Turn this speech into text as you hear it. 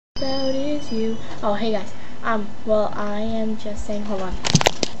About is you. Oh, hey guys. Well, I am just saying, hold on.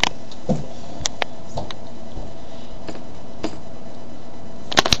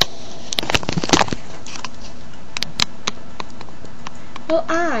 Well,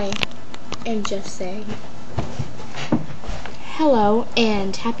 I am just saying hello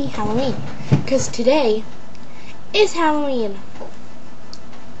and happy Halloween. Because today is Halloween,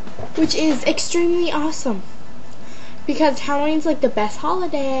 which is extremely awesome. Because Halloween's like the best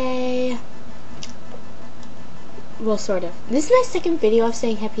holiday. Well, sort of. This is my second video of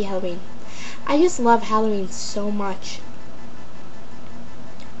saying happy Halloween. I just love Halloween so much.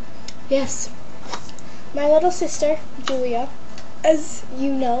 Yes. My little sister, Julia, as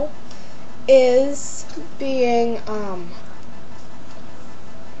you know, is being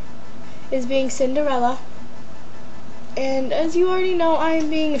Cinderella. And as you already know, I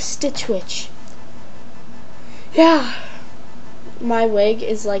am being Stitch Witch. Yeah. My wig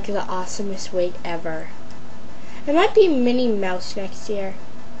is like the awesomest wig ever. It might be Minnie Mouse next year.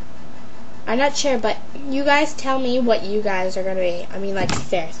 I'm not sure, but you guys tell me what you guys are gonna be. I mean, like,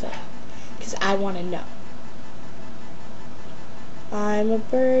 seriously. Because I want to know. I'm a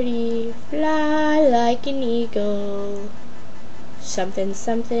birdie, fly like an eagle. Something,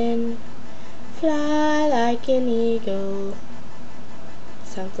 something, fly like an eagle.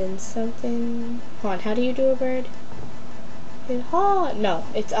 Something, something. Hold on, how do you do a bird? No,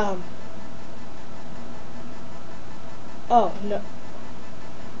 it's, oh, no.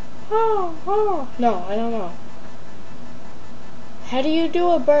 No, I don't know. How do you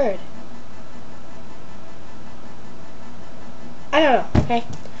do a bird? I don't know, okay?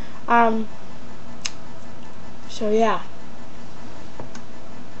 So yeah.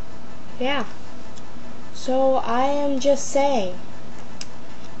 Yeah. So I am just saying,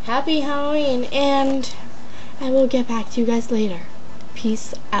 happy Halloween, and I will get back to you guys later.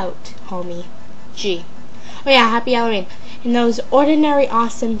 Peace out, homie. G. Oh yeah, happy Halloween. And those ordinary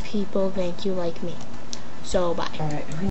awesome people think you like me. So bye. All right.